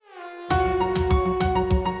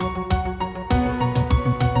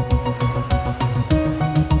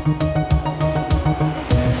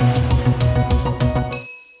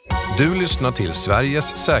Du lyssnar till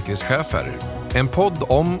Sveriges säkerhetschefer. En podd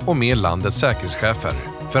om och med landets säkerhetschefer.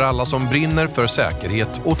 För alla som brinner för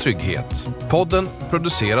säkerhet och trygghet. Podden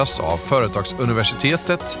produceras av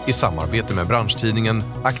Företagsuniversitetet i samarbete med branschtidningen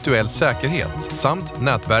Aktuell Säkerhet samt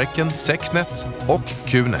nätverken Secnet och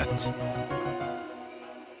Qnet.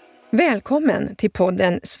 Välkommen till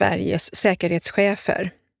podden Sveriges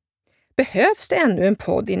säkerhetschefer. Behövs det ännu en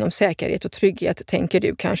podd inom säkerhet och trygghet, tänker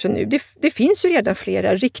du kanske nu? Det finns ju redan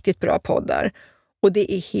flera riktigt bra poddar och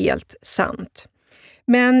det är helt sant.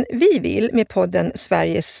 Men vi vill med podden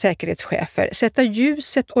Sveriges säkerhetschefer sätta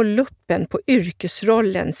ljuset och luppen på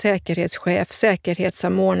yrkesrollen säkerhetschef,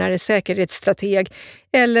 säkerhetssamordnare, säkerhetsstrateg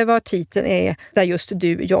eller vad titeln är där just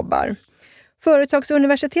du jobbar.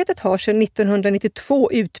 Företagsuniversitetet har sedan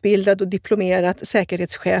 1992 utbildat och diplomerat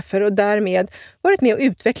säkerhetschefer och därmed varit med och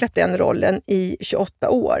utvecklat den rollen i 28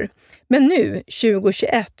 år. Men nu,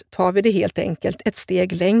 2021, tar vi det helt enkelt ett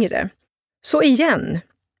steg längre. Så igen,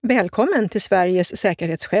 välkommen till Sveriges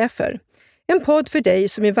säkerhetschefer. En podd för dig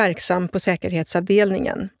som är verksam på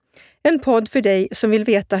säkerhetsavdelningen. En podd för dig som vill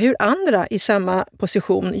veta hur andra i samma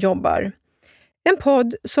position jobbar. En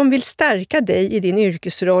podd som vill stärka dig i din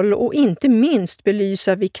yrkesroll och inte minst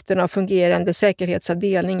belysa vikten av fungerande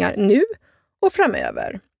säkerhetsavdelningar nu och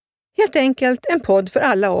framöver. Helt enkelt en podd för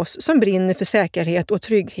alla oss som brinner för säkerhet och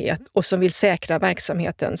trygghet och som vill säkra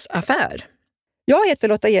verksamhetens affär. Jag heter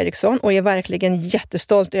Lotta Eriksson och är verkligen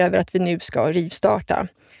jättestolt över att vi nu ska rivstarta.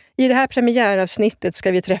 I det här premiäravsnittet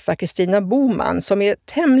ska vi träffa Kristina Boman som är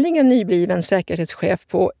tämligen nybliven säkerhetschef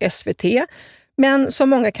på SVT, men som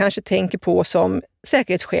många kanske tänker på som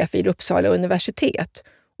säkerhetschef vid Uppsala universitet.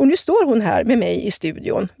 Och nu står hon här med mig i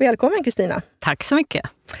studion. Välkommen Kristina. Tack så mycket.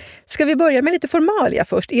 Ska vi börja med lite formalia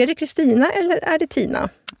först? Är det Kristina eller är det Tina?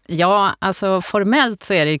 Ja, alltså formellt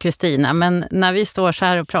så är det ju Kristina, men när vi står så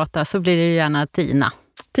här och pratar så blir det ju gärna Tina.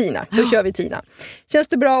 Tina, då kör vi Tina. Känns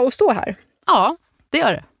det bra att stå här? Ja, det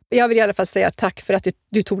gör det. Jag vill i alla fall säga tack för att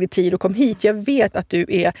du tog dig tid att komma hit. Jag vet att du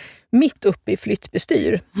är mitt uppe i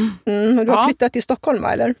flyttbestyr. Du har flyttat till Stockholm,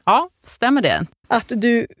 va, eller? Ja, stämmer det. Att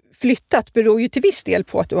du flyttat beror ju till viss del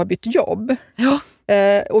på att du har bytt jobb. Ja.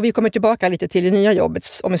 Och vi kommer tillbaka lite till det nya jobbet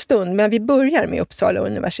om en stund. Men vi börjar med Uppsala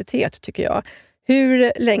universitet, tycker jag.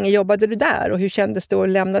 Hur länge jobbade du där och hur kändes det att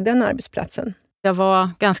lämna den arbetsplatsen? Jag var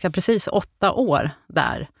ganska precis 8 år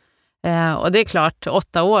där. Och det är klart,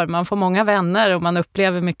 8 år, man får många vänner och man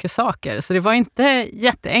upplever mycket saker. Så det var inte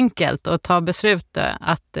jätteenkelt att ta beslutet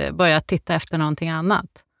att börja titta efter någonting annat.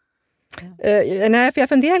 Nej, för jag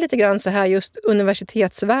funderar lite grann så här just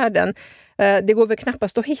universitetsvärlden. Det går väl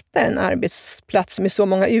knappast att hitta en arbetsplats med så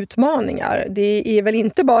många utmaningar. Det är väl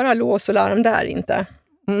inte bara lås och larm där inte?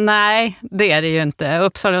 Nej, det är det ju inte.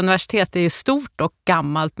 Uppsala universitet är ju stort och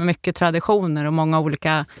gammalt med mycket traditioner och många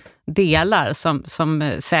olika delar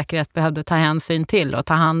som säkerhet behövde ta hänsyn till och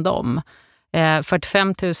ta hand om.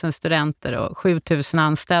 45 000 studenter och 7 000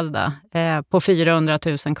 anställda på 400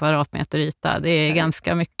 000 kvadratmeter yta. Det är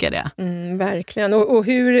ganska mycket det. Verkligen. Och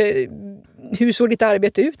hur såg ditt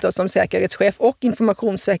arbete ut då som säkerhetschef och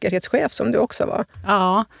informationssäkerhetschef som du också var?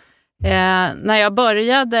 Ja, när jag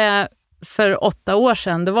började för 8 år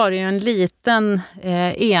sedan, då var det ju en liten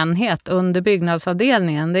enhet under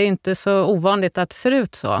byggnadsavdelningen. Det är inte så ovanligt att det ser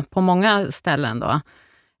ut så på många ställen då.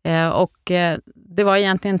 Och det var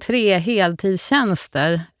egentligen 3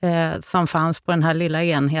 heltidstjänster som fanns på den här lilla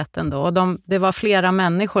enheten då. Och det var flera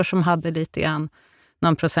människor som hade lite grann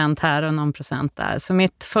någon procent här och någon procent där. Så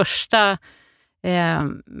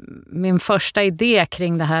min första idé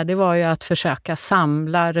kring det här, det var ju att försöka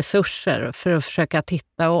samla resurser för att försöka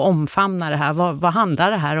titta och omfamna det här. Vad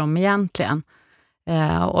handlar det här om egentligen?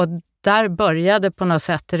 Och där började på något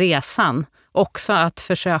sätt resan. Också att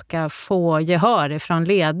försöka få gehör ifrån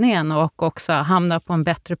ledningen och också hamna på en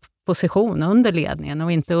bättre position under ledningen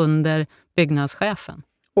och inte under byggnadschefen.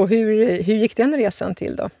 Och hur gick den resan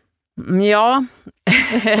till då? Ja,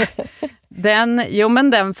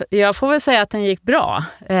 jag får väl säga att den gick bra.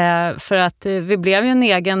 För att vi blev ju en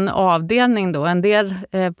egen avdelning då.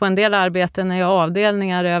 På en del arbeten är ju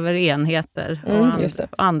avdelningar över enheter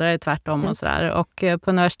och andra är tvärtom och sådär. Och på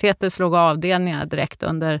universitetet slog avdelningar direkt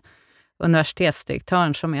under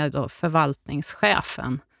universitetsdirektören som är då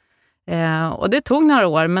förvaltningschefen. Och det tog några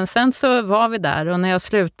år, men sen så var vi där och när jag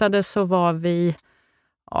slutade så var vi,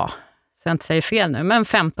 så jag inte säger fel nu, men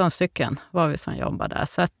 15 stycken var vi som jobbade där.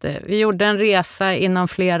 Så att vi gjorde en resa inom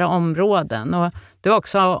flera områden och det var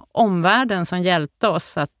också omvärlden som hjälpte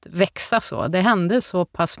oss att växa så. Det hände så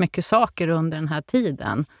pass mycket saker under den här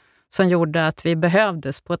tiden som gjorde att vi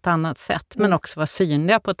behövdes på ett annat sätt, men också var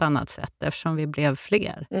synliga på ett annat sätt eftersom vi blev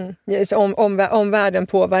fler. Omvärlden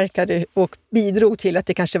påverkade och bidrog till att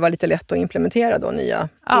det kanske var lite lätt att implementera då nya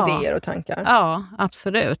idéer och tankar. Ja,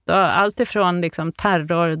 absolut. Och allt ifrån liksom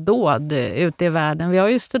terrordåd ute i världen. Vi har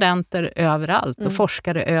ju studenter överallt och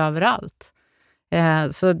forskare överallt.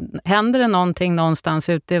 Så händer det någonting någonstans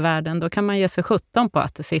ute i världen, då kan man ge sig 17 på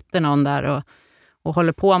att det sitter någon där och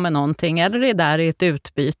håller på med någonting, eller är där i ett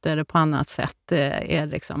utbyte eller på annat sätt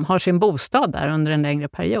har sin bostad där under en längre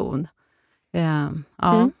period.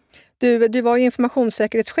 Du var ju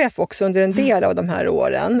informationssäkerhetschef också under en del av de här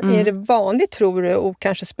åren. Är det vanligt, tror du, och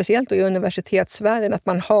kanske speciellt då i universitetsvärlden, att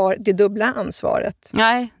man har det dubbla ansvaret?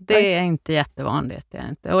 Nej, det är inte jättevanligt. Det är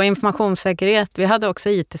inte. Och informationssäkerhet, vi hade också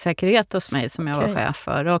IT-säkerhet hos mig som jag var chef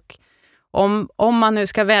för. Och om man nu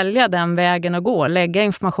ska välja den vägen att gå, lägga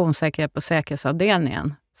informationssäkerhet på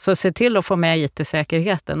säkerhetsavdelningen, så se till att få med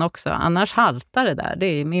IT-säkerheten också. Annars haltar det där. Det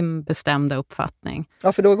är min bestämda uppfattning.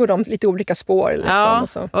 Ja, för då går de lite olika spår. Liksom, ja, och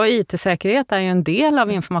så. Och IT-säkerhet är ju en del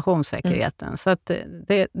av informationssäkerheten. Så att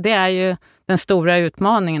det är ju den stora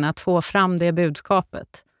utmaningen att få fram det budskapet.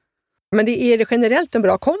 Men är det generellt en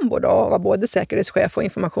bra kombo då, att vara både säkerhetschef och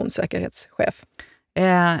informationssäkerhetschef?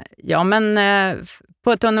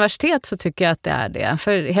 På ett universitet så tycker jag att det är det.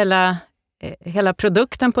 För hela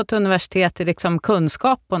produkten på ett universitet är liksom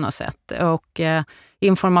kunskap på något sätt och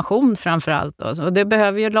information framför allt. Och det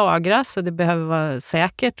behöver ju lagras och det behöver vara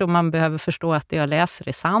säkert och man behöver förstå att det jag läser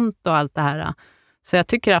är sant och allt det här. Så jag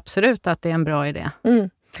tycker absolut att det är en bra idé.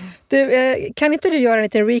 Kan inte du göra en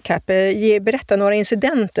liten recap, berätta några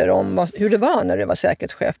incidenter om hur det var när du var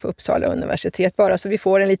säkerhetschef på Uppsala universitet, bara så vi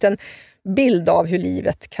får en liten bild av hur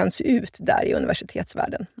livet kan se ut där i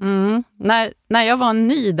universitetsvärlden. När jag var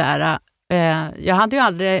ny där, jag hade ju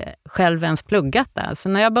aldrig själv ens pluggat där, så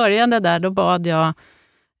när jag började där då bad jag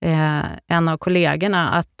en av kollegorna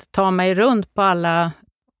att ta mig runt på alla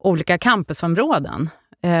olika campusområden.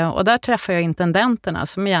 Och där träffade jag intendenterna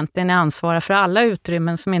som egentligen är ansvariga för alla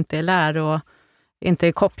utrymmen som inte är och inte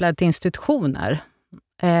är kopplade till institutioner.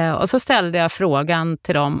 Och så ställde jag frågan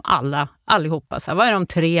till dem allihopa. Så här, vad är de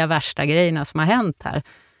 3 värsta grejerna som har hänt här?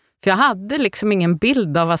 För jag hade liksom ingen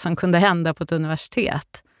bild av vad som kunde hända på ett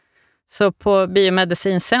universitet. Så på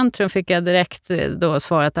Biomedicincentrum fick jag direkt då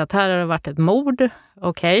svaret att här har det varit ett mord.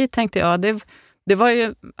 Okej, tänkte jag. Det var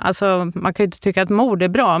ju, alltså, man kan ju inte tycka att mord är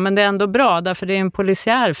bra, men det är ändå bra därför det är en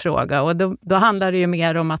polisiär fråga. Och då handlar det ju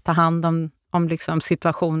mer om att ta hand om liksom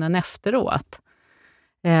situationen efteråt.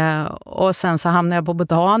 Och sen så hamnade jag på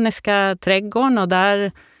Botaniska trädgården och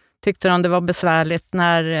där tyckte de det var besvärligt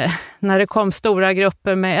när det kom stora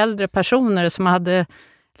grupper med äldre personer som hade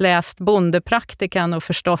läst bondepraktikan och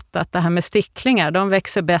förstått att det här med sticklingar, de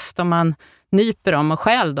växer bäst om man nyper dem och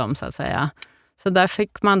skäl dem så att säga. Så där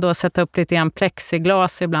fick man då sätta upp lite grann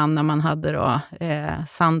plexiglas ibland när man hade då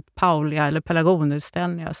Sant Paulia eller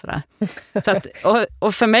pelargonutställningar och sådär. Så att,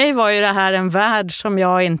 och för mig var ju det här en värld som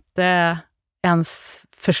jag inte ens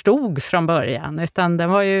förstod från början, utan den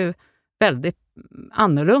var ju väldigt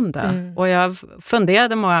annorlunda. Och jag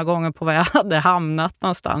funderade många gånger på var jag hade hamnat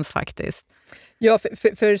någonstans faktiskt. Ja,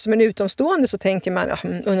 för som en utomstående så tänker man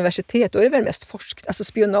universitet, då är det väl mest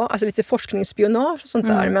spionage, alltså lite forskningsspionage och sånt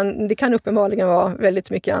där, men det kan uppenbarligen vara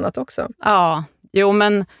väldigt mycket annat också. Ja, jo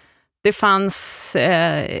men det fanns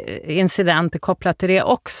incidenter kopplat till det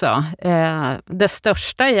också. Det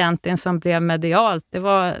största egentligen som blev medialt, det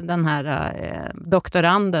var den här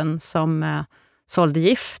doktoranden som sålde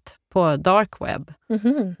gift på dark web.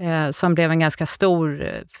 Som blev en ganska stor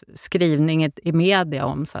skrivning i media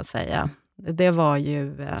om så att säga. Det var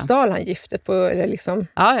ju... Stal han giftet på, eller liksom?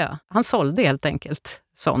 Ja. Han sålde helt enkelt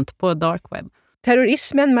sånt på dark web.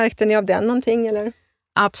 Terrorismen, märkte ni av den någonting eller?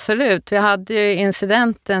 Absolut. Vi hade ju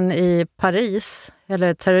incidenten i Paris,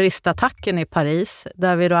 eller terroristattacken i Paris,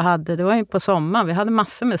 där vi då hade, det var ju på sommaren, vi hade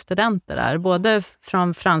massor med studenter där, både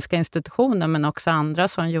från franska institutioner men också andra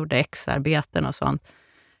som gjorde exarbeten och sånt.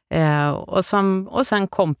 Och sen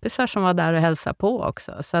kompisar som var där och hälsade på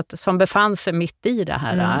också, så att, som befann sig mitt i det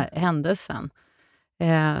här händelsen.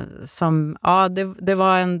 Det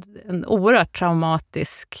var en oerhört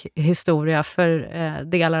traumatisk historia för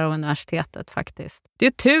delar av universitetet faktiskt. Det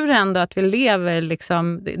är tur ändå att vi lever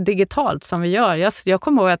liksom digitalt som vi gör. Jag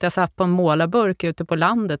kommer ihåg att jag satt på en målarburk ute på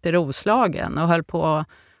landet i Roslagen och höll på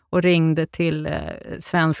och ringde till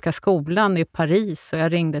Svenska skolan i Paris och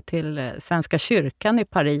jag ringde till Svenska kyrkan i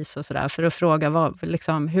Paris och sådär för att fråga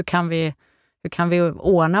hur kan vi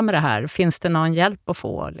ordna med det här? Finns det någon hjälp att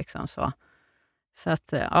få? Liksom så. Så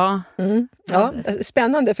att, ja. Ja,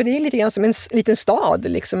 spännande, för det är lite grann som en liten stad.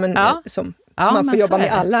 Liksom, Så man får jobba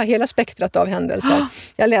med hela spektrat av händelser.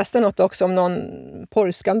 Jag läste något också om någon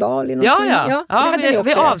porrskandal i någonting. Ja,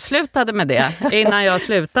 vi avslutade med det innan jag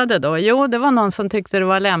slutade då. Jo, det var någon som tyckte det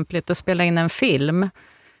var lämpligt att spela in en film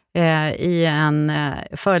i en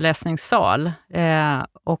föreläsningssal.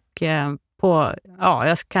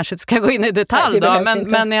 Jag kanske inte ska gå in i detalj då,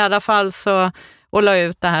 men i alla fall så och la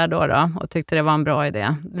ut det här då och tyckte det var en bra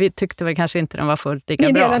idé. Vi tyckte väl kanske inte den var fullt lika bra.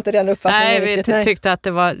 Ni delar inte den uppfattningen? Nej, vi tyckte att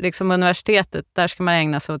det var liksom universitetet, där ska man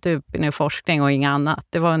ägna sig åt utbildning och forskning och inget annat.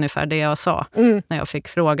 Det var ungefär det jag sa när jag fick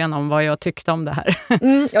frågan om vad jag tyckte om det här.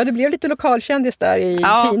 Ja, det blev lite lokalkändis där i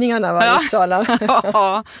tidningarna i Uppsala.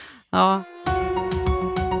 Ja.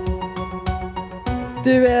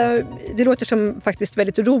 Du, det låter som faktiskt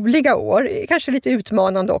väldigt roliga år, kanske lite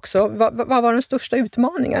utmanande också. Vad var de största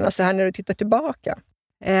utmaningarna så här när du tittar tillbaka?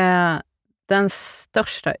 Den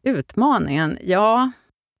största utmaningen? Ja,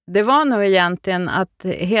 det var nog egentligen att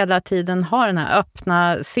hela tiden ha den här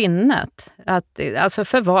öppna sinnet. Alltså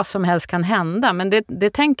för vad som helst kan hända. Men det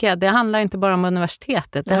tänker jag, det handlar inte bara om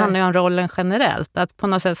universitetet. Det handlar ju om rollen generellt. Att på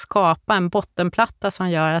något sätt skapa en bottenplatta som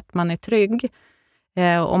gör att man är trygg.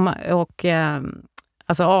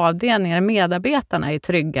 Alltså avdelningar, medarbetarna är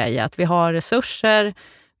trygga i att vi har resurser,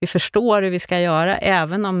 vi förstår hur vi ska göra,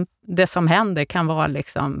 även om det som händer kan vara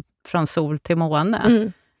liksom från sol till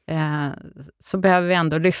måne. Så behöver vi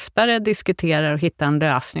ändå lyfta det, diskutera och hitta en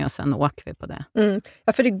lösning och sen åker vi på det.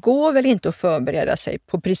 Ja, för det går väl inte att förbereda sig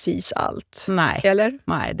på precis allt? Nej, eller?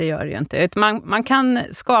 Nej, det gör det ju inte. Man kan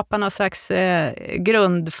skapa någon slags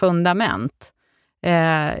grundfundament.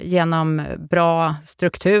 Genom bra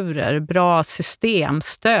strukturer, bra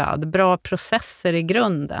systemstöd, bra processer i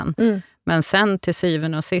grunden. Men sen till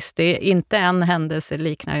syvende och sist, det är inte en händelse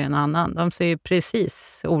liknar ju en annan. De ser ju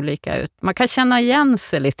precis olika ut. Man kan känna igen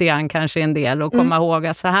sig lite grann kanske en del och komma ihåg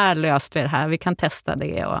att så här löst vi det här, vi kan testa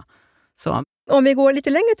det och så. Om vi går lite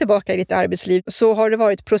längre tillbaka i ditt arbetsliv så har du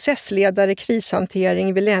varit processledare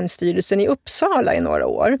krishantering vid Länsstyrelsen i Uppsala i några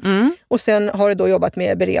år. Och sen har du då jobbat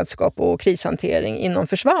med beredskap och krishantering inom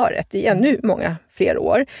försvaret i ännu många fler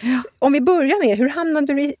år. Ja. Om vi börjar med, hur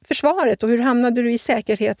hamnade du i försvaret och hur hamnade du i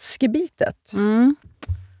säkerhetsgebitet?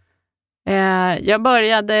 Jag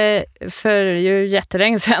började för ju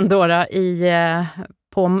jättelänge sedan då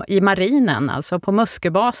i marinen, alltså på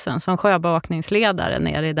Musköbasen som sjöbevakningsledare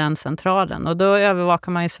nere i den centralen. Och då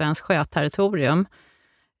övervakar man ju svensk sjöterritorium.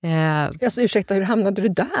 Alltså, ursäkta, hur hamnade du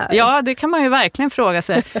där? Ja, det kan man ju verkligen fråga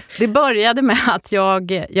sig. Det började med att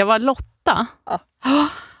jag var Lotta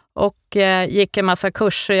och gick en massa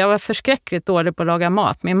kurser. Jag var förskräckligt dålig på att laga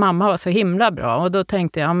mat. Min mamma var så himla bra och då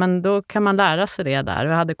tänkte jag, men då kan man lära sig det där.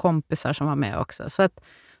 Och jag hade kompisar som var med också. Så att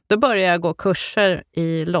då började jag gå kurser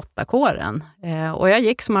i Lottakåren. Och jag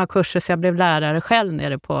gick så många kurser så jag blev lärare själv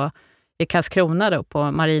nere i Karlskrona då,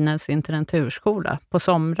 på Marinens intendenturskola på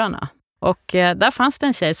somrarna. Och där fanns det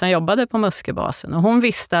en tjej som jobbade på Musköbasen och hon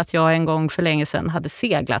visste att jag en gång för länge sedan hade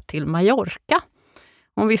seglat till Mallorca.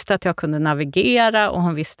 Hon visste att jag kunde navigera och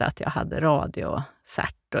hon visste att jag hade radio och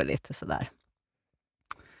cert och lite sådär.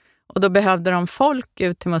 Och då behövde de folk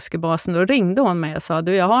ut till Musköbasen. Då ringde hon mig och sa,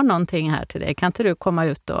 jag har någonting här till dig. Kan inte du komma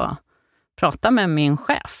ut och prata med min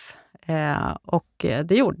chef? Och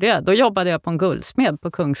det gjorde jag. Då jobbade jag på en guldsmed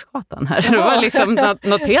på Kungsgatan här. Så det var liksom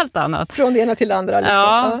något helt annat. Från det ena till det andra. Liksom.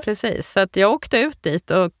 Ja, precis. Så att jag åkte ut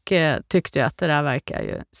dit och tyckte att det där verkar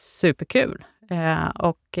ju superkul.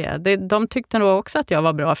 Och de tyckte nog också att jag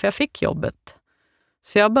var bra för jag fick jobbet.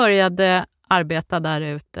 Så jag började arbeta där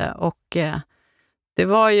ute och det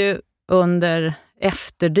var ju under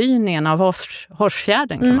efterdyningen av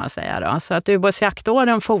Hårsfjärden kan man säga. Då. Så att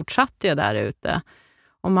ubåtsjaktåren fortsatte ju där ute.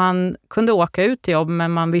 Och man kunde åka ut till jobb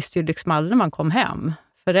men man visste ju liksom aldrig när man kom hem.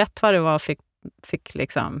 För rätt vad det var fick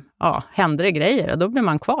liksom, hände det grejer och då blev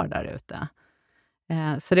man kvar där ute.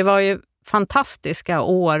 Så det var ju fantastiska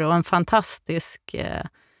år och en fantastisk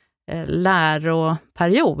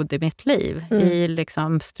läroperiod i mitt liv. I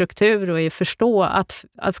liksom struktur och i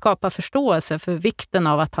att skapa förståelse för vikten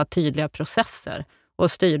av att ha tydliga processer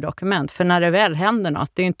och styrdokument. För när det väl händer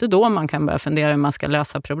något, det är inte då man kan börja fundera hur man ska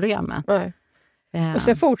lösa problemet. Nej. Och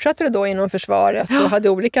sen fortsatte du då inom försvaret och hade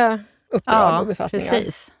olika uppdrag och befattningar. Ja,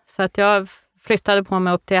 precis. Så att jag flyttade på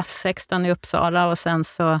mig upp till F16 i Uppsala och sen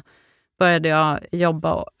så började jag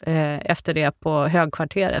jobba efter det på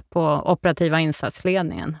högkvarteret på operativa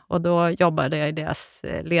insatsledningen. Och då jobbade jag i deras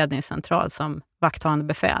ledningscentral som vakthavande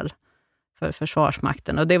befäl för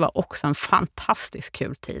Försvarsmakten. Och det var också en fantastiskt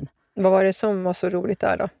kul tid. Vad var det som var så roligt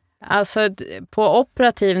där då? Alltså på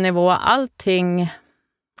operativ nivå,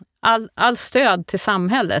 all stöd till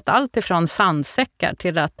samhället, allt ifrån sandsäckar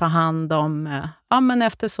till att ta hand om, men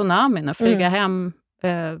efter tsunamin och flyga hem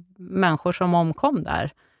människor som omkom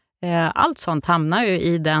där. Allt sånt hamnar ju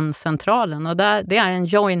i den centralen och det är en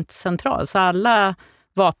joint-central, så alla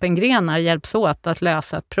vapengrenar hjälps åt att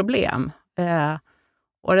lösa problem.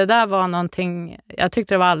 Och det där var någonting, jag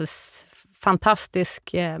tyckte det var alldeles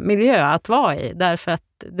fantastisk miljö att vara i, därför att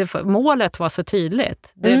målet var så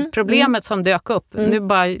tydligt. Det problemet som dök upp, nu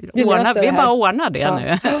bara ordnar det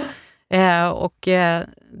nu.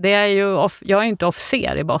 Det är ju, jag är inte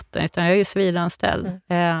officer i botten, utan jag är ju civilanställd.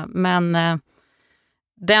 Men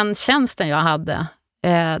den tjänsten jag hade,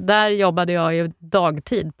 där jobbade jag ju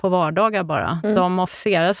dagtid på vardagar bara. De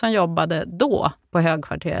officerare som jobbade då på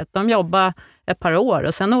högkvarteret, de jobbade ett par år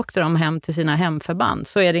och sen åkte de hem till sina hemförband.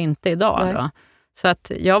 Så är det inte idag då. Så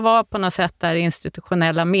att jag var på något sätt där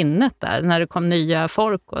institutionella minnet där, när det kom nya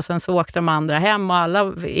folk och sen så åkte de andra hem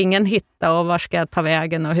och ingen hittade och var ska jag ta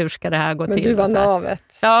vägen och hur ska det här gå till. Men du var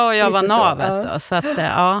navet. Ja, och jag var navet då, så att,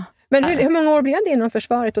 ja. Men hur många år blev det inom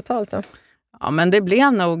försvaret totalt då? Ja, men det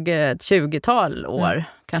blev nog ett 20-tal år,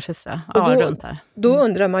 kanske så. Ja, runt här. Då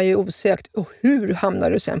undrar man ju osökt, hur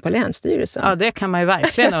hamnar du sen på Länsstyrelsen? Ja, det kan man ju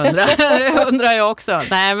verkligen undra. Det undrar jag också.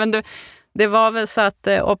 Nej, men det var väl så att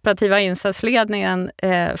operativa insatsledningen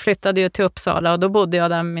flyttade ju till Uppsala och då bodde jag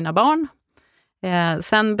där med mina barn.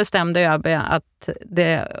 Sen bestämde ÖB att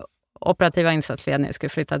operativa insatsledningen skulle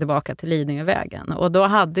flytta tillbaka till Lidingövägen. Och då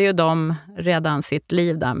hade ju de redan sitt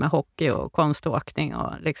liv där med hockey och konståkning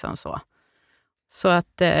och liksom så. Så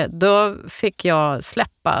att då fick jag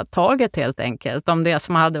släppa taget helt enkelt om det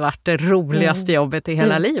som hade varit det roligaste jobbet i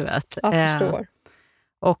hela livet. Jag förstår.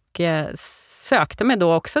 Och sökte mig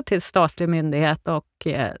då också till statlig myndighet och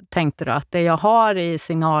tänkte då att det jag har i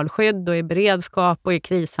signalskydd och i beredskap och i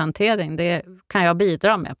krishantering, det kan jag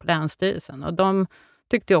bidra med på Länsstyrelsen. Och de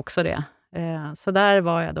tyckte också det. Så där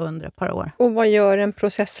var jag då under ett par år. Och vad gör en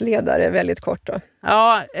processledare väldigt kort då?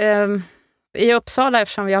 Ja, i Uppsala,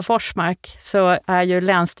 eftersom vi har Forsmark, så är ju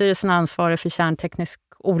Länsstyrelsen ansvarig för kärnteknisk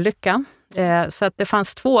olycka. Så att det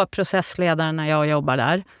fanns 2 processledare när jag jobbade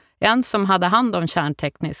där. En som hade hand om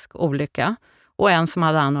kärnteknisk olycka och en som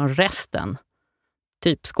hade hand om resten.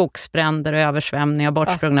 Typ skogsbränder, översvämningar,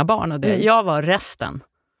 bortsprungna barn och det. Jag var resten.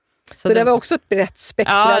 Så det var också ett brett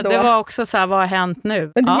spektra då? Ja, det var också så här, vad har hänt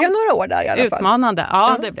nu? Men det blev några år där i alla fall? Utmanande,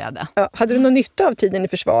 ja det blev det. Ja. Hade du någon nytta av tiden i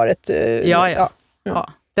försvaret? Ja.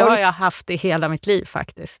 Det har jag haft i hela mitt liv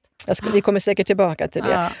faktiskt. Vi kommer säkert tillbaka till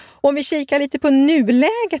det. Ja. Om vi kikar lite på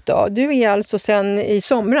nuläget då. Du är alltså sedan i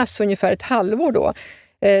somras, ungefär ett halvår då,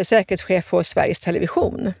 säkerhetschef på Sveriges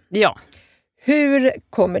Television. Ja. Hur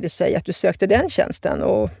kommer det sig att du sökte den tjänsten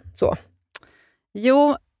och så?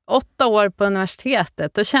 Jo, 8 år på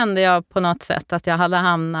universitetet, då kände jag på något sätt att jag hade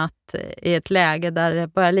hamnat i ett läge där det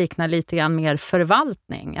började likna lite grann mer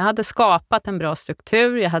förvaltning. Jag hade skapat en bra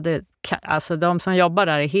struktur, alltså de som jobbar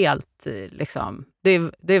där är helt, liksom,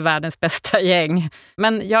 det är världens bästa gäng.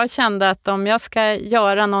 Men jag kände att om jag ska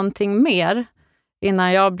göra någonting mer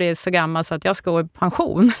innan jag blir så gammal så att jag ska gå i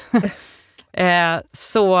pension,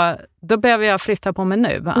 så då behöver jag flytta på mig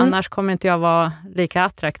nu. Annars kommer inte jag vara lika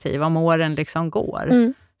attraktiv om åren liksom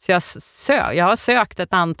går. Så jag har sökt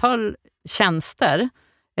ett antal tjänster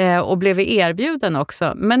och blev erbjuden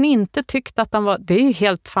också, men inte tyckt att de var, det är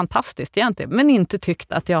helt fantastiskt egentligen, men inte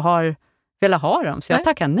tyckt att jag har velat ha dem, så jag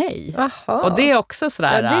tackar nej. Aha. Och det är också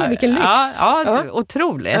sådär. Ja, det är vilken lyx. Ja.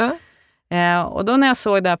 Otroligt. Ja. Och då när jag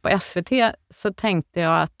såg det på SVT så tänkte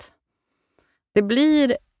jag att det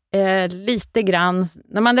blir lite grann,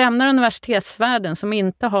 när man lämnar universitetsvärlden som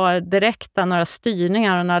inte har direkta några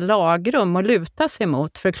styrningar och några lagrum att luta sig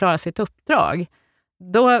mot för att klara sitt uppdrag,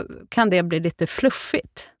 då kan det bli lite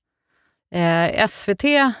fluffigt. SVT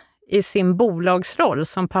i sin bolagsroll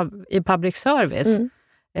som i public service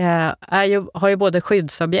har ju både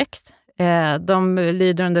skyddsobjekt, de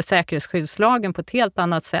lyder under säkerhetsskyddslagen på ett helt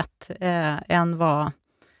annat sätt än vad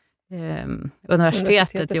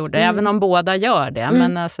universitetet gjorde, även om båda gör det.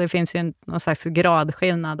 Men alltså, det finns ju någon slags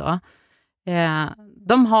gradskillnad då.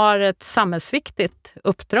 De har ett samhällsviktigt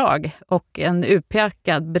uppdrag och en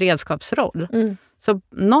utpekad beredskapsroll. Så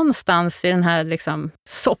någonstans i den här liksom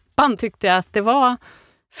soppan tyckte jag att det var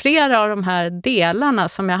flera av de här delarna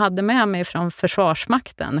som jag hade med mig från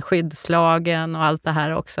Försvarsmakten, skyddslagen och allt det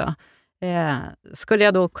här också, skulle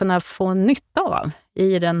jag då kunna få nytta av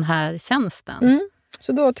i den här tjänsten.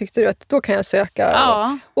 Så då tyckte du att då kan jag söka.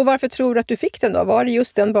 Ja. Och varför tror du att du fick den då? Var det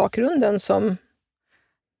just den bakgrunden som...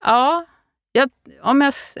 Ja,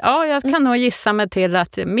 jag kan nog gissa mig till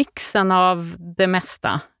att mixen av det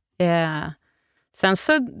mesta. Sen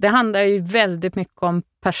så det handlar ju väldigt mycket om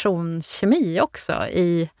personkemi också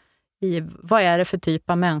i vad är det för typ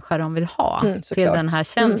av människa de vill ha till den här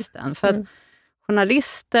tjänsten. För att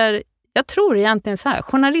journalister jag tror egentligen så här,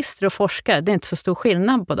 journalister och forskare, det är inte så stor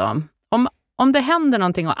skillnad på dem. Om det händer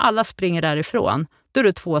någonting och alla springer därifrån, då är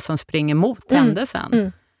det 2 som springer mot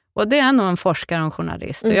händelsen. Och det är nog en forskare och en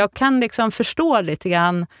journalist. Och jag kan liksom förstå lite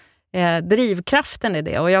grann drivkraften i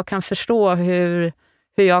det. Och jag kan förstå hur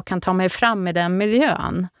jag kan ta mig fram i den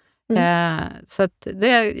miljön. Så att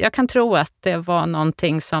jag kan tro att det var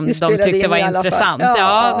någonting som de tyckte var intressant.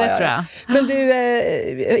 Ja, det tror jag. Men du,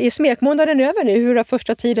 är smekmånaden över nu? Hur har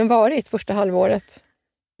första tiden varit, första halvåret?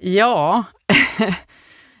 Ja,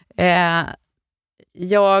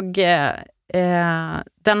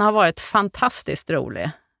 den har varit fantastiskt rolig.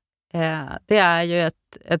 Det är ju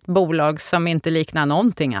ett bolag som inte liknar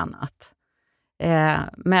någonting annat.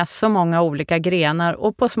 Med så många olika grenar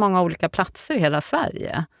och på så många olika platser i hela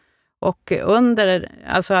Sverige. Och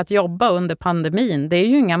alltså att jobba under pandemin, det är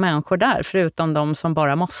ju inga människor där förutom de som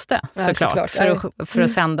bara måste, såklart. För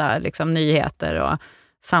att sända liksom nyheter och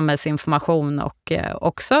samhällsinformation och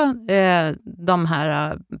också de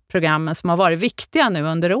här programmen som har varit viktiga nu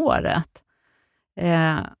under året.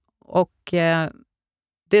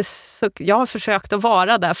 Jag har försökt att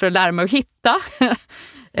vara där för att lära mig att hitta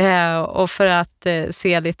och för att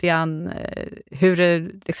se lite grann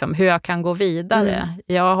hur jag kan gå vidare.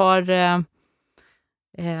 Jag har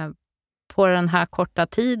på den här korta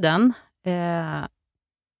tiden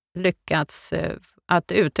lyckats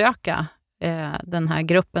att utöka den här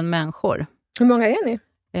gruppen människor. Hur många är ni?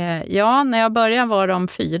 När jag började var de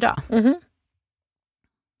 4.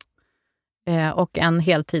 Och en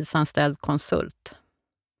heltidsanställd konsult.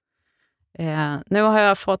 Nu har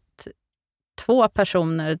jag fått 2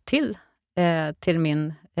 personer till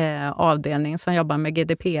min avdelning som jobbar med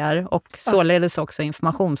GDPR och således också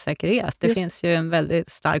informationssäkerhet. Det finns ju en väldigt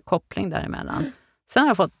stark koppling däremellan. Sen har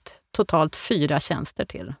jag fått totalt 4 tjänster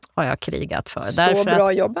till, har jag krigat för. Så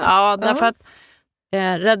bra jobbat. Ja, därför att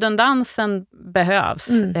redundansen behövs.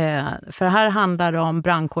 För här handlar det om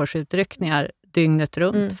brandkårsutryckningar dygnet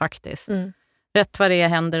runt faktiskt. Rätt vad det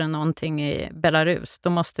händer det någonting i Belarus, då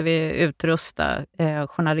måste vi utrusta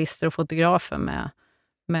journalister och fotografer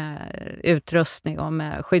med utrustning och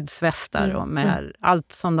med skyddsvästar och med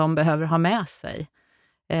allt som de behöver ha med sig.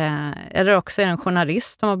 Eller också är det en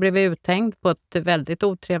journalist som har blivit uthängd på ett väldigt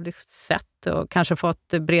otrevligt sätt och kanske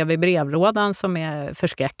fått brev i brevlådan som är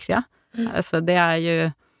förskräckliga. Alltså det är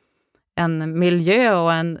ju en miljö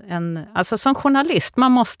och alltså som journalist,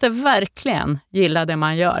 man måste verkligen gilla det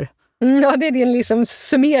man gör. Ja, det är din liksom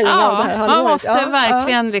summering av det här halvåret. Man måste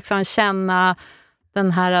verkligen liksom känna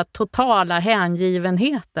den här totala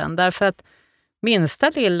hängivenheten. Därför att minsta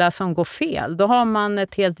lilla som går fel, då har man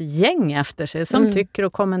ett helt gäng efter sig som tycker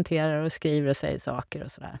och kommenterar och skriver och säger saker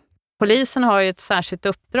och sådär. Polisen har ju ett särskilt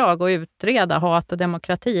uppdrag att utreda hat- och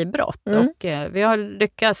demokratibrott. Och vi har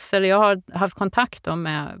jag har haft kontakt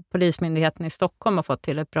med Polismyndigheten i Stockholm och fått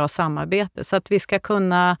till ett bra samarbete. Så att vi ska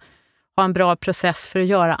kunna ha en bra process för att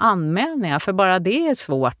göra anmälningar. För bara det är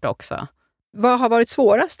svårt också. Vad har varit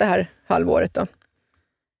svårast det här halvåret då?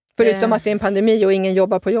 Förutom att det är en pandemi och ingen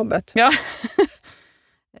jobbar på jobbet. Ja,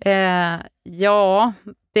 ja,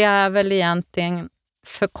 det är väl egentligen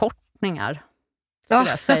förkortningar.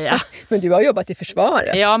 Jag säga. Men du har jobbat i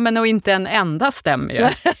försvaret. Ja, men nog inte en enda stämmer ju.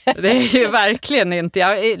 Det är ju verkligen inte.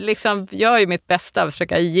 Jag gör ju mitt bästa att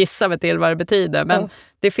försöka gissa mig till vad det betyder. Men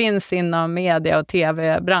det finns inom media- och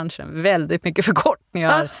tv-branschen väldigt mycket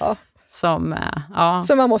förkortningar. Som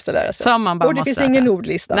man måste lära sig. Och det finns ingen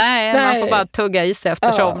ordlista. Nej, man får bara tugga i sig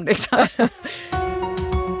eftersom. Liksom.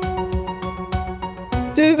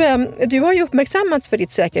 Du har ju uppmärksammats för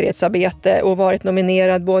ditt säkerhetsarbete och varit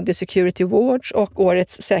nominerad både Security Awards och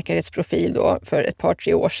årets säkerhetsprofil då för ett par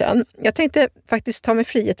 3 år sedan. Jag tänkte faktiskt ta mig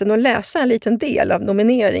friheten att läsa en liten del av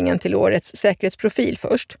nomineringen till årets säkerhetsprofil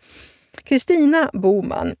först. Kristina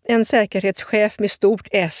Boman, en säkerhetschef med stort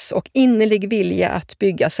S och innerlig vilja att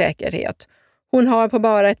bygga säkerhet. Hon har på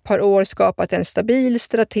bara ett par år skapat en stabil,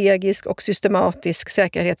 strategisk och systematisk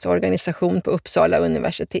säkerhetsorganisation på Uppsala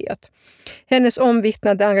universitet. Hennes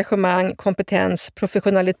omvittnade engagemang, kompetens,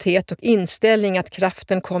 professionalitet och inställning att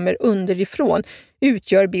kraften kommer underifrån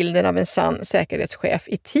utgör bilden av en sann säkerhetschef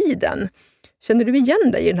i tiden. Känner du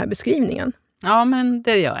igen dig i den här beskrivningen? Ja, men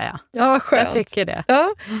det gör jag. Ja, skönt. Jag tycker det.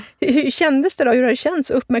 Ja. Hur kändes det då? Hur har det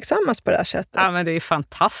känts att uppmärksammas på det här sättet? Ja, men det är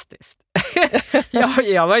fantastiskt.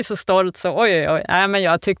 jag var ju så stolt så oj. Nej, men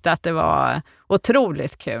jag tyckte att det var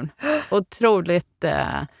otroligt kul. Otroligt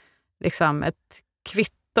liksom ett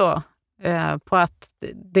kvitto på att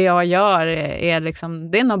det jag gör är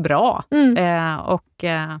liksom, det är något bra. Och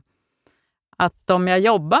att de jag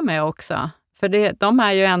jobbar med också För de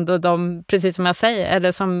är ju ändå precis som jag säger,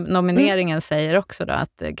 eller som nomineringen säger också då,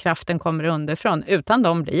 att kraften kommer underifrån. Utan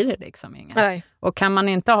dem blir det liksom inget. Nej. Och kan man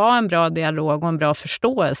inte ha en bra dialog och en bra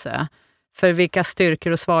förståelse för vilka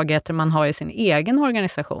styrkor och svagheter man har i sin egen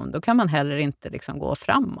organisation, då kan man heller inte liksom gå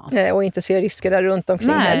framåt. Nej, och inte se risker där runt omkring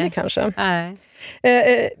heller kanske. Nej.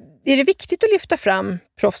 Är det viktigt att lyfta fram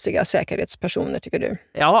proffsiga säkerhetspersoner, tycker du?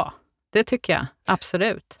 Ja, det tycker jag.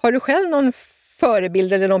 Absolut. Har du själv någon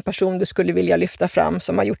förebild eller någon person du skulle vilja lyfta fram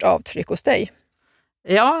som har gjort avtryck hos dig?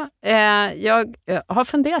 Ja, jag har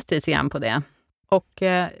funderat lite grann på det. Och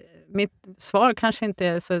mitt svar kanske inte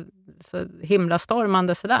är så himla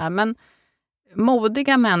stormande sådär, men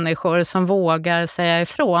modiga människor som vågar säga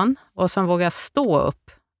ifrån och som vågar stå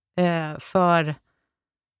upp för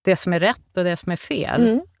det som är rätt och det som är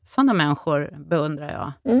fel. Sådana människor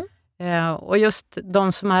beundrar jag. Och just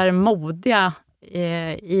de som är modiga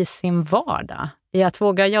i sin vardag. I att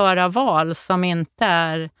våga göra val som inte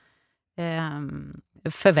är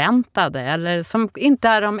förväntade eller som inte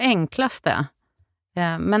är de enklaste.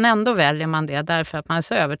 Men ändå väljer man det därför att man är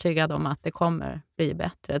så övertygad om att det kommer bli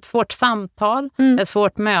bättre. Ett svårt samtal, ett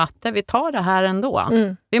svårt möte. Vi tar det här ändå.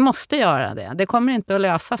 Vi måste göra det. Det kommer inte att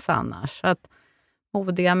lösas annars. Så att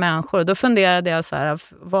modiga människor. Då funderade jag så här,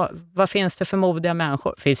 vad finns det för modiga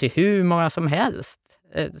människor? Det finns ju hur många som helst.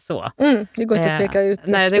 Så. Det går inte att peka ut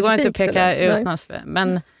nej, det går inte att peka eller? ut något.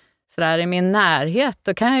 Men sådär, i min närhet,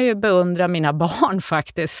 då kan jag ju beundra mina barn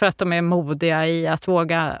faktiskt. För att de är modiga i att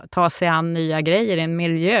våga ta sig an nya grejer i en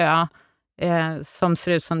miljö som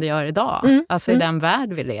ser ut som det gör idag. Alltså i den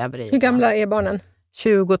värld vi lever i. Hur gamla är barnen?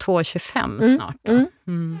 22-25 snart.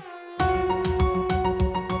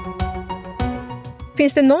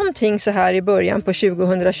 Finns det någonting så här i början på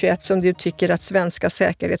 2021 som du tycker att svenska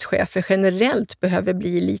säkerhetschefer generellt behöver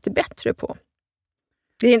bli lite bättre på?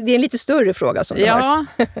 Det är en lite större fråga som du har.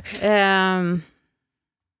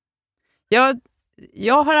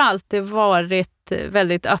 Jag har alltid varit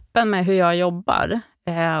väldigt öppen med hur jag jobbar.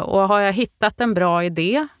 Och har jag hittat en bra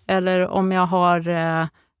idé eller om jag har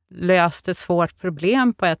löst ett svårt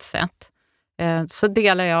problem på ett sätt så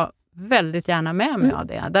delar jag väldigt gärna med mig av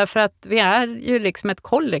det. Därför att vi är ju liksom ett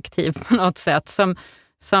kollektiv på något sätt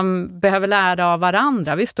som behöver lära av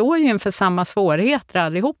varandra. Vi står ju inför samma svårigheter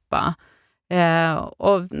allihopa.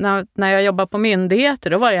 Och när jag jobbade på myndigheter,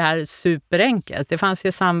 då var det här superenkelt. Det fanns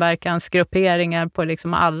ju samverkansgrupperingar på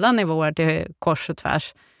liksom alla nivåer till kors och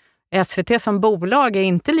tvärs. SVT som bolag är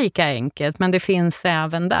inte lika enkelt, men det finns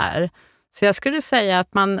även där. Så jag skulle säga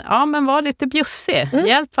att man var lite bjussig.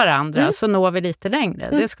 Hjälp varandra så når vi lite längre.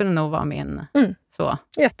 Det skulle nog vara min så.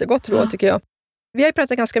 Jättegott råd tycker jag. Vi har ju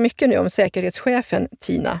pratat ganska mycket nu om säkerhetschefen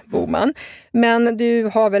Tina Boman. Men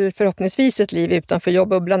du har väl förhoppningsvis ett liv utanför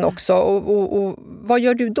jobbbubblan också. Och vad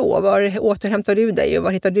gör du då? Var återhämtar du dig och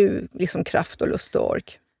var hittar du liksom kraft och lust och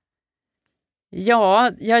ork?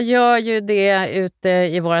 Ja, jag gör ju det ute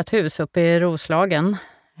i vårt hus uppe i Roslagen.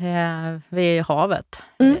 Vid havet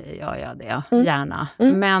gör jag det gärna.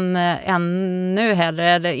 Men ännu hellre,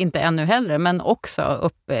 eller inte ännu hellre, men också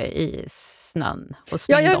uppe i snön hos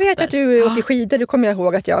min dotter. Vet att du åker skidor, det kommer jag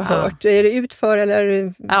ihåg att jag har hört. Är det utför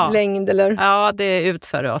eller längd? Eller? Ja, det är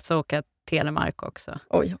utför och så åker jag telemark också.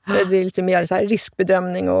 Oj, det är lite mer så här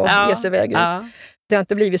riskbedömning och ge sig iväg ut. Det har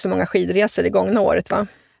inte blivit så många skidresor det gångna året, va?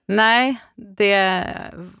 Nej, det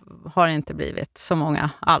har inte blivit så många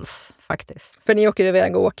alls faktiskt. För ni åker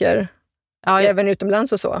iväg och åker även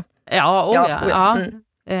utomlands och så? Ja.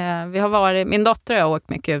 Vi har varit, min dotter har åkt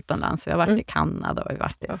mycket utomlands. Vi har varit i Kanada och vi har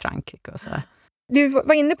varit i Frankrike och så här. Du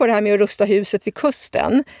var inne på det här med att rusta huset vid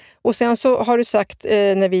kusten. Och sen så har du sagt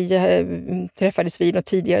när vi träffades vid något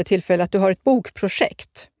tidigare tillfälle att du har ett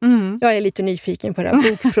bokprojekt. Jag är lite nyfiken på det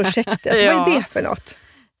här bokprojektet. Vad är det för något?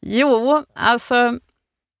 Jo, alltså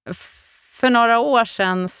för några år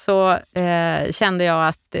sedan så kände jag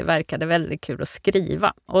att det verkade väldigt kul att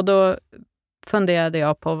skriva. Och då funderade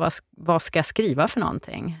jag på vad ska jag skriva för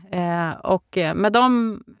någonting. Och med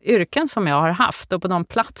de yrken som jag har haft och på de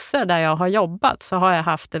platser där jag har jobbat så har jag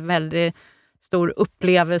haft en väldigt stor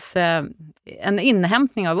upplevelse, en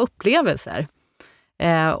inhämtning av upplevelser.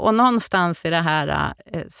 Och någonstans i det här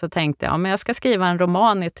så tänkte jag, men jag ska skriva en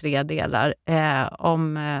roman i 3 delar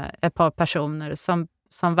om ett par personer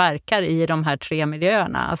som verkar i de här 3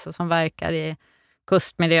 miljöerna. Alltså som verkar i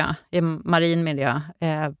kustmiljö, i marin miljö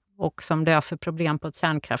och som löser problem på ett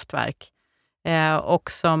kärnkraftverk.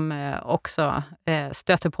 Och som också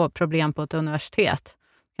stöter på problem på ett universitet.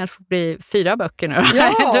 Kanske får bli 4 böcker nu.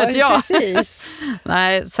 Ja, precis.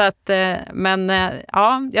 Nej, så att, men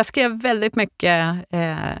jag skrev väldigt mycket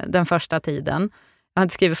den första tiden. Jag har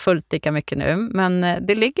inte skrivit fullt lika mycket nu, men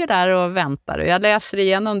det ligger där och väntar. Och jag läser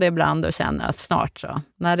igenom det ibland och känner att snart så.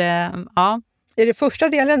 När det, ja. Är det första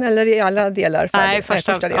delen eller är alla delar färdiga? Nej,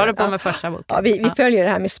 första delen. Jag håller på med första boken. Ja, vi följer det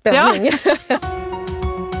här med spänning. Ja.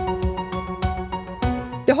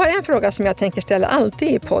 Jag har en fråga som jag tänker ställa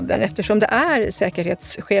alltid i podden eftersom det är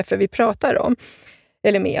säkerhetschefer vi pratar om.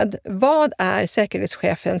 Eller med. Vad är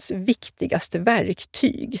säkerhetschefens viktigaste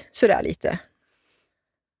verktyg? Så där lite.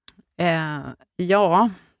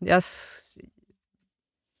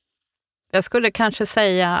 Jag skulle kanske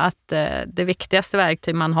säga att det viktigaste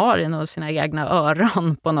verktyg man har är nog sina egna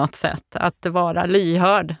öron på något sätt. Att vara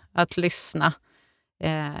lyhörd, att lyssna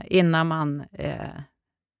innan man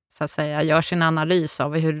så att säga gör sin analys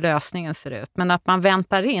av hur lösningen ser ut. Men att man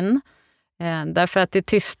väntar in, därför att i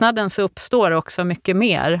tystnaden så uppstår också mycket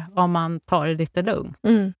mer om man tar det lite lugnt.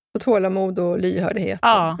 Och tålamod och lyhördhet.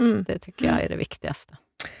 Ja, det tycker jag är det viktigaste.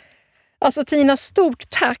 Alltså Tina, stort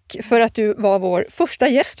tack för att du var vår första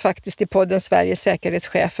gäst faktiskt i podden Sveriges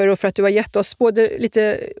säkerhetschefer och för att du har gett oss både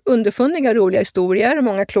lite underfundiga roliga historier,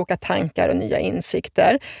 många kloka tankar och nya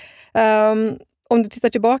insikter. Om du tittar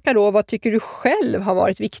tillbaka då, vad tycker du själv har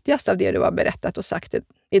varit viktigast av det du har berättat och sagt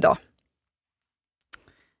idag?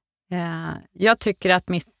 Jag tycker att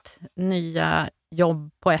mitt nya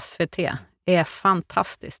jobb på SVT är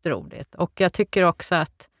fantastiskt roligt. Och jag tycker också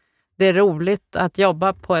att det är roligt att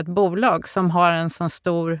jobba på ett bolag som har en så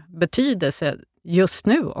stor betydelse just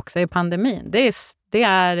nu också i pandemin. Det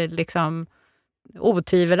är liksom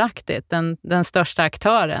otvivelaktigt den största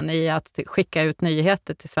aktören i att skicka ut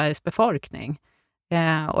nyheter till Sveriges befolkning.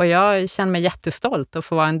 Och jag känner mig jättestolt att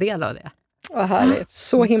få vara en del av det. Vad härligt.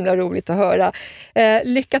 Så himla roligt att höra.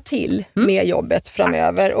 Lycka till med jobbet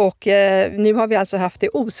framöver. Och nu har vi alltså haft det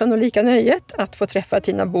osannolika nöjet att få träffa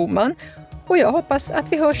Tina Boman. Och jag hoppas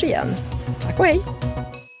att vi hörs igen. Tack och hej!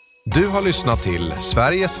 Du har lyssnat till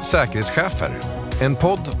Sveriges säkerhetschefer. En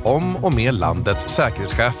podd om och med landets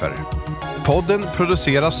säkerhetschefer. Podden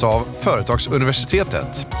produceras av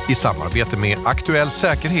Företagsuniversitetet i samarbete med Aktuell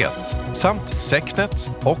Säkerhet samt Secnet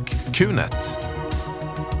och QNet.